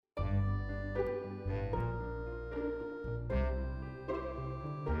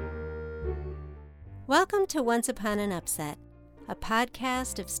Welcome to Once Upon an Upset, a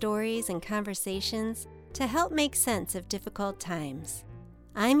podcast of stories and conversations to help make sense of difficult times.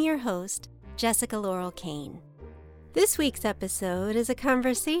 I'm your host, Jessica Laurel Kane. This week's episode is a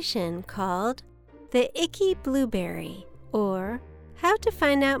conversation called The Icky Blueberry, or How to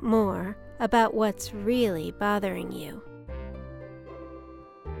Find Out More About What's Really Bothering You.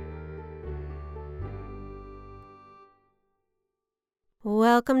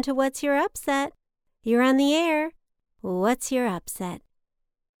 Welcome to What's Your Upset? You're on the air. What's your upset?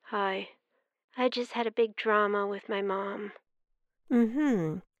 Hi. I just had a big drama with my mom.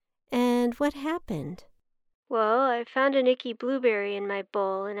 And what happened? Well, I found an icky blueberry in my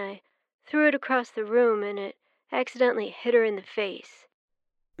bowl and I threw it across the room and it accidentally hit her in the face.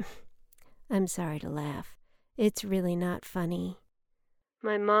 I'm sorry to laugh. It's really not funny.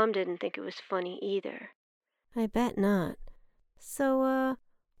 My mom didn't think it was funny either. I bet not. So,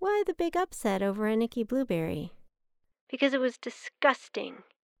 why the big upset over an icky blueberry? Because it was disgusting.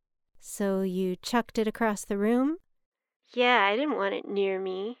 So you chucked it across the room? Yeah, I didn't want it near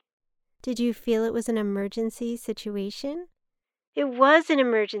me. Did you feel it was an emergency situation? It was an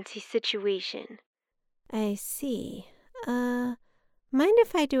emergency situation. I see. Mind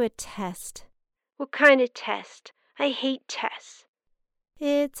if I do a test? What kind of test? I hate tests.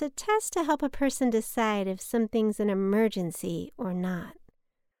 It's a test to help a person decide if something's an emergency or not.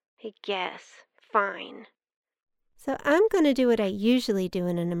 I guess. Fine. So I'm going to do what I usually do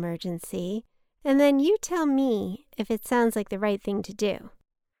in an emergency, and then you tell me if it sounds like the right thing to do.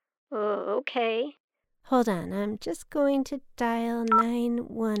 Oh, okay. Hold on, I'm just going to dial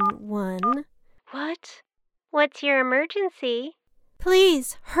 911. What? What's your emergency?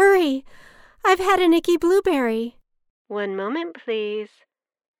 Please, hurry! I've had an icky blueberry. One moment, please.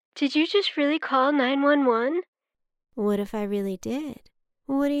 Did you just really call 911? What if I really did?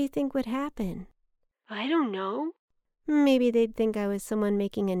 What do you think would happen? I don't know. Maybe they'd think I was someone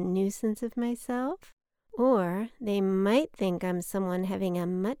making a nuisance of myself. Or they might think I'm someone having a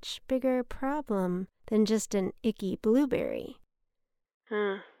much bigger problem than just an icky blueberry.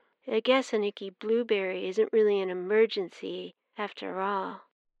 I guess an icky blueberry isn't really an emergency after all.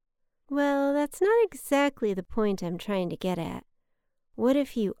 Well, that's not exactly the point I'm trying to get at. What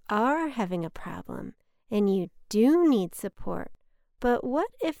if you are having a problem and you do need support? But what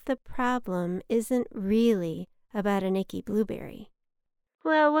if the problem isn't really about an icky blueberry?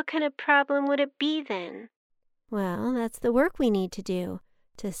 Well, what kind of problem would it be then? Well, that's the work we need to do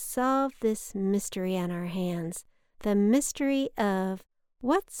to solve this mystery on our hands. The mystery of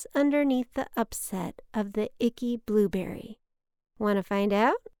what's underneath the upset of the icky blueberry. Want to find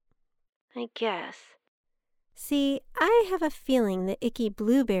out? I guess. See, I have a feeling the icky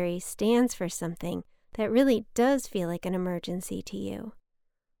blueberry stands for something that really does feel like an emergency to you.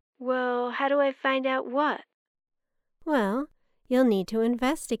 Well, how do I find out what? Well, you'll need to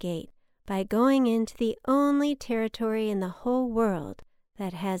investigate by going into the only territory in the whole world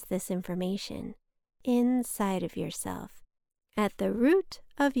that has this information, inside of yourself, at the root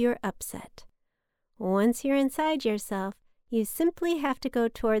of your upset. Once you're inside yourself, you simply have to go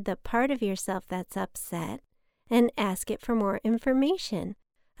toward the part of yourself that's upset and ask it for more information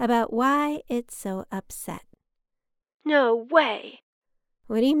about why it's so upset. No way!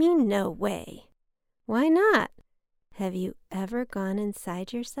 What do you mean, no way? Why not? Have you ever gone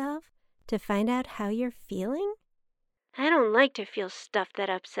inside yourself to find out how you're feeling? I don't like to feel stuff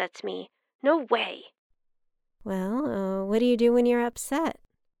that upsets me. No way! Well, what do you do when you're upset?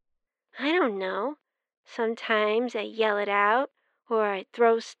 I don't know. Sometimes I yell it out, or I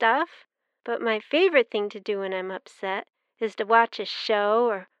throw stuff. But my favorite thing to do when I'm upset is to watch a show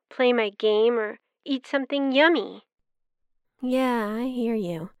or play my game or eat something yummy. Yeah, I hear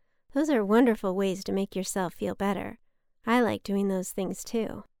you. Those are wonderful ways to make yourself feel better. I like doing those things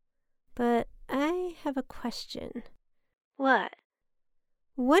too. But I have a question. What?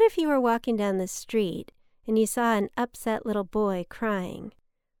 What if you were walking down the street and you saw an upset little boy crying?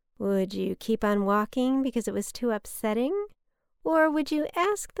 Would you keep on walking because it was too upsetting? Or would you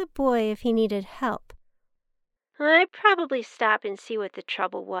ask the boy if he needed help? I'd probably stop and see what the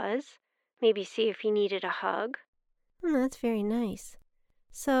trouble was. Maybe see if he needed a hug. That's very nice.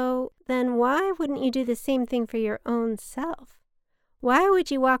 So then why wouldn't you do the same thing for your own self? Why would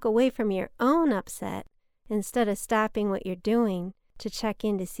you walk away from your own upset instead of stopping what you're doing to check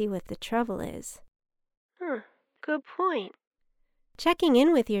in to see what the trouble is? Good point. Checking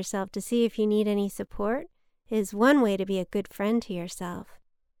in with yourself to see if you need any support is one way to be a good friend to yourself.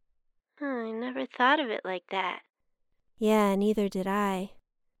 I never thought of it like that. Yeah, neither did I.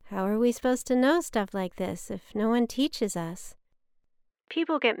 How are we supposed to know stuff like this if no one teaches us?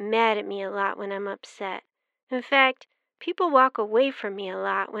 people get mad at me a lot when I'm upset. In fact, people walk away from me a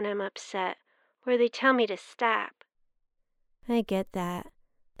lot when I'm upset, or they tell me to stop. I get that.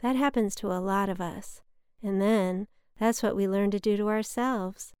 That happens to a lot of us. And then, that's what we learn to do to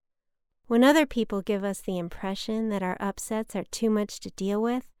ourselves. When other people give us the impression that our upsets are too much to deal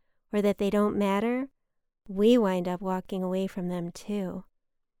with, or that they don't matter, we wind up walking away from them too.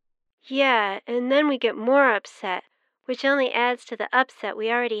 Yeah, and then we get more upset, which only adds to the upset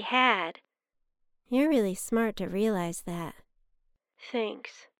we already had. You're really smart to realize that.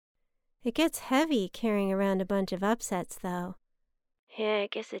 Thanks. It gets heavy carrying around a bunch of upsets, though. Yeah, I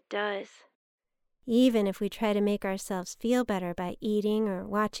guess it does. Even if we try to make ourselves feel better by eating or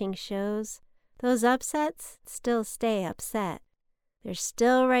watching shows, those upsets still stay upset. They're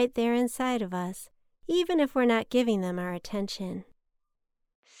still right there inside of us, even if we're not giving them our attention.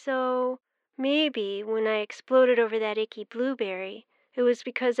 So, maybe when I exploded over that icky blueberry, it was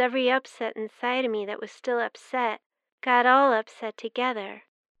because every upset inside of me that was still upset got all upset together.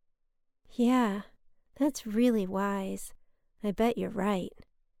 Yeah, that's really wise. I bet you're right.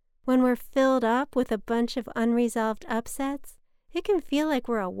 When we're filled up with a bunch of unresolved upsets, it can feel like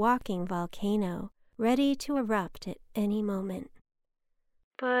we're a walking volcano, ready to erupt at any moment.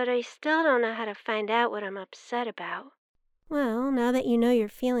 But I still don't know how to find out what I'm upset about. Well, now that you know your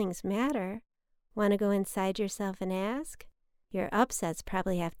feelings matter, want to go inside yourself and ask? Your upsets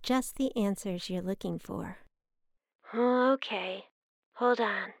probably have just the answers you're looking for. Oh, okay. Hold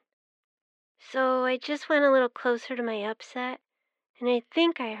on. So I just went a little closer to my upset, and I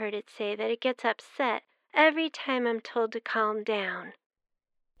think I heard it say that it gets upset every time I'm told to calm down.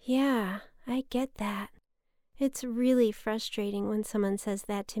 Yeah, I get that. It's really frustrating when someone says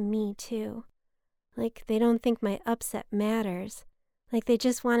that to me, too. Like they don't think my upset matters. Like they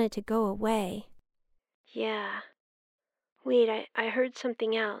just want it to go away. Yeah. Wait, I heard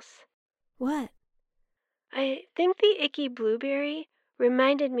something else. What? I think the icky blueberry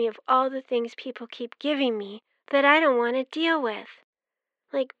reminded me of all the things people keep giving me that I don't want to deal with.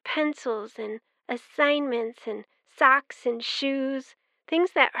 Like pencils and assignments and socks and shoes,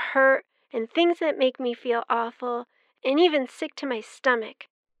 things that hurt and things that make me feel awful and even sick to my stomach.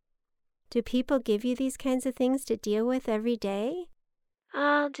 Do people give you these kinds of things to deal with every day?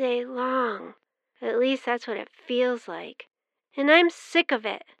 All day long. At least that's what it feels like. And I'm sick of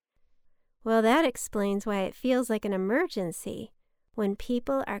it. Well, that explains why it feels like an emergency. When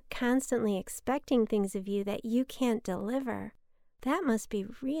people are constantly expecting things of you that you can't deliver, that must be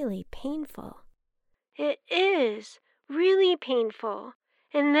really painful. It is really painful.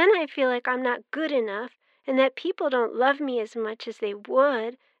 And then I feel like I'm not good enough and that people don't love me as much as they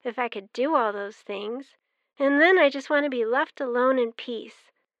would if I could do all those things. And then I just want to be left alone in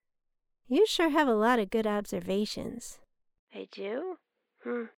peace. You sure have a lot of good observations. I do?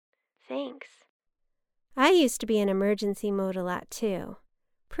 Thanks. I used to be in emergency mode a lot too.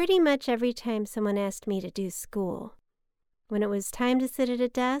 Pretty much every time someone asked me to do school. When it was time to sit at a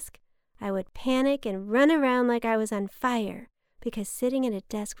desk, I would panic and run around like I was on fire because sitting at a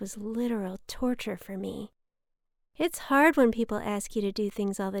desk was literal torture for me. It's hard when people ask you to do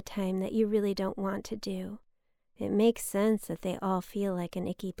things all the time that you really don't want to do. It makes sense that they all feel like an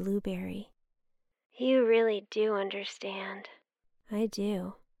icky blueberry. You really do understand. I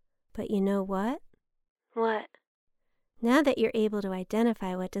do. But you know what? What? Now that you're able to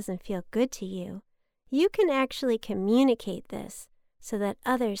identify what doesn't feel good to you, you can actually communicate this so that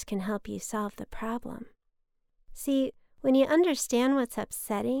others can help you solve the problem. See, when you understand what's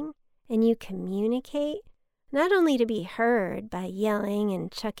upsetting and you communicate, not only to be heard by yelling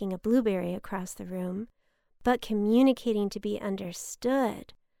and chucking a blueberry across the room, but communicating to be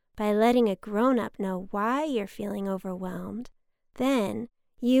understood by letting a grown-up know why you're feeling overwhelmed, then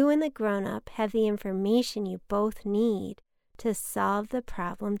you and the grown-up have the information you both need to solve the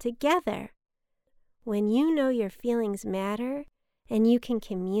problem together. When you know your feelings matter and you can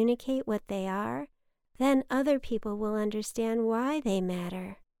communicate what they are, then other people will understand why they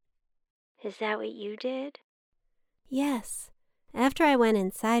matter. Is that what you did? Yes. After I went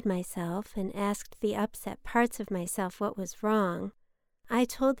inside myself and asked the upset parts of myself what was wrong, I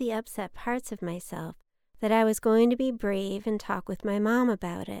told the upset parts of myself that I was going to be brave and talk with my mom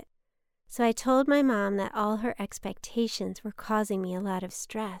about it. So I told my mom that all her expectations were causing me a lot of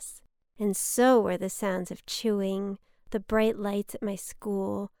stress. And so were the sounds of chewing, the bright lights at my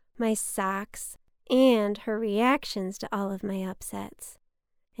school, my socks, and her reactions to all of my upsets.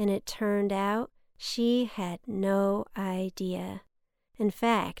 And it turned out she had no idea. In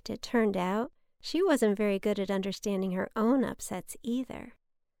fact, it turned out she wasn't very good at understanding her own upsets either.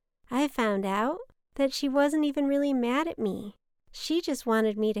 I found out that she wasn't even really mad at me, She just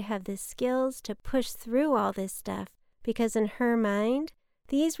wanted me to have the skills to push through all this stuff because in her mind,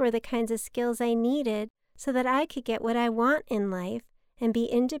 these were the kinds of skills I needed so that I could get what I want in life and be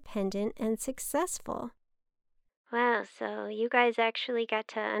independent and successful. Wow, so you guys actually got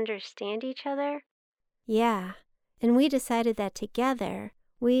to understand each other? Yeah, and we decided that together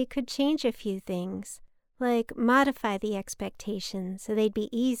we could change a few things, like modify the expectations so they'd be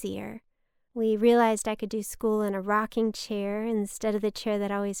easier. We realized I could do school in a rocking chair instead of the chair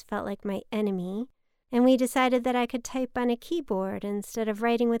that always felt like my enemy, and we decided that I could type on a keyboard instead of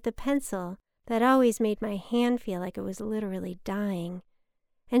writing with a pencil that always made my hand feel like it was literally dying.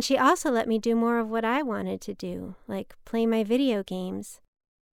 And she also let me do more of what I wanted to do, like play my video games.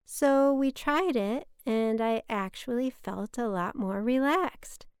 So we tried it, and I actually felt a lot more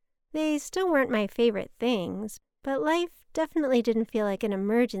relaxed. They still weren't my favorite things, but life definitely didn't feel like an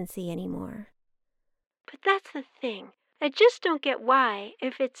emergency anymore. But that's the thing. I just don't get why,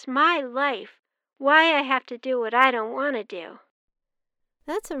 if it's my life, why I have to do what I don't want to do.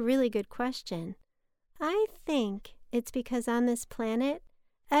 That's a really good question. I think it's because on this planet,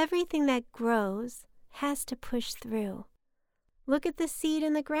 everything that grows has to push through. Look at the seed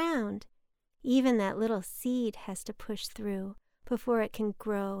in the ground. Even that little seed has to push through before it can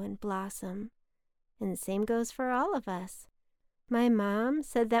grow and blossom. And the same goes for all of us. My mom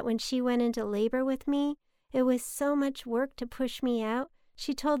said that when she went into labor with me, it was so much work to push me out,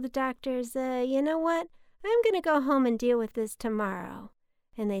 she told the doctors, you know what, I'm going to go home and deal with this tomorrow.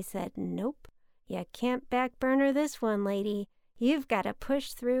 And they said, nope, you can't back burner this one, lady. You've got to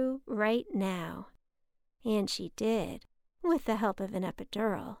push through right now. And she did, with the help of an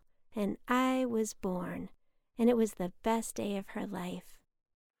epidural. And I was born, and it was the best day of her life.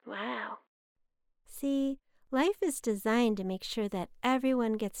 Wow. See, life is designed to make sure that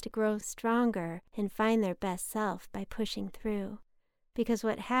everyone gets to grow stronger and find their best self by pushing through. Because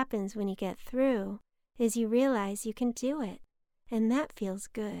what happens when you get through is you realize you can do it, and that feels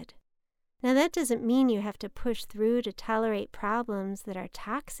good. Now, that doesn't mean you have to push through to tolerate problems that are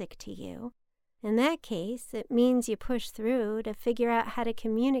toxic to you. In that case, it means you push through to figure out how to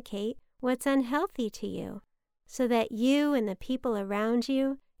communicate what's unhealthy to you, so that you and the people around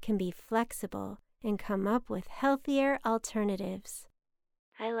you can be flexible and come up with healthier alternatives.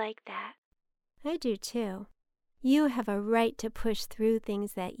 I like that. I do too. You have a right to push through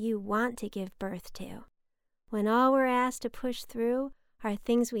things that you want to give birth to. When all we're asked to push through are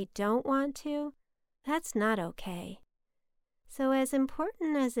things we don't want to, that's not okay. So as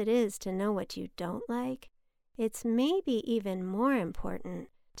important as it is to know what you don't like, it's maybe even more important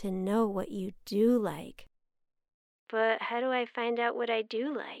to know what you do like. But how do I find out what I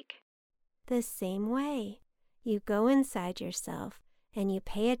do like? The same way. You go inside yourself and you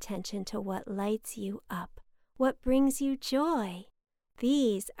pay attention to what lights you up, what brings you joy.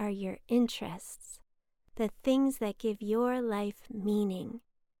 These are your interests, the things that give your life meaning.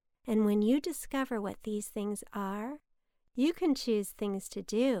 And when you discover what these things are, you can choose things to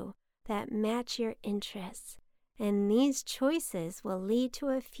do that match your interests, and these choices will lead to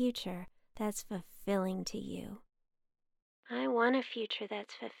a future that's fulfilling to you. I want a future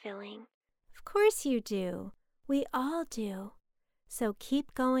that's fulfilling. Of course you do. We all do. So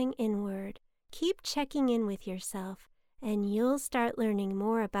keep going inward. Keep checking in with yourself, and you'll start learning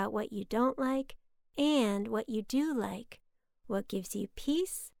more about what you don't like and what you do like, what gives you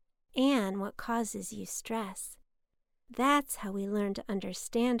peace and what causes you stress. That's how we learn to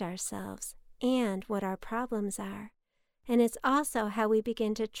understand ourselves and what our problems are. And it's also how we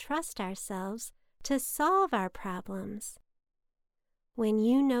begin to trust ourselves to solve our problems. When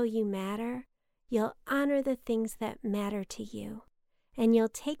you know you matter, you'll honor the things that matter to you, and you'll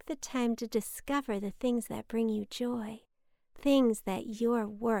take the time to discover the things that bring you joy, things that you're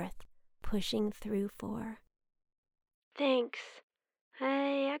worth pushing through for. Thanks.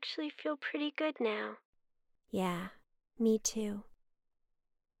 I actually feel pretty good now. Yeah, me too.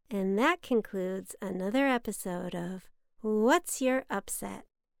 And that concludes another episode of What's Your Upset?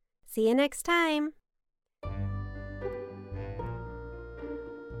 See you next time.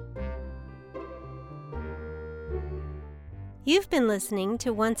 You've been listening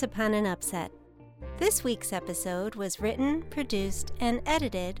to Once Upon an Upset. This week's episode was written, produced, and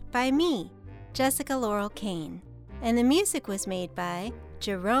edited by me, Jessica Laurel Kane, and the music was made by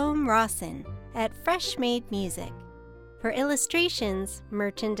Jerome Rawson at Fresh Made Music. For illustrations,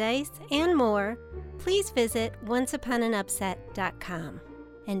 merchandise, and more, please visit onceuponanupset.com.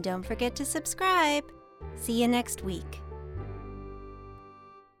 And don't forget to subscribe. See you next week.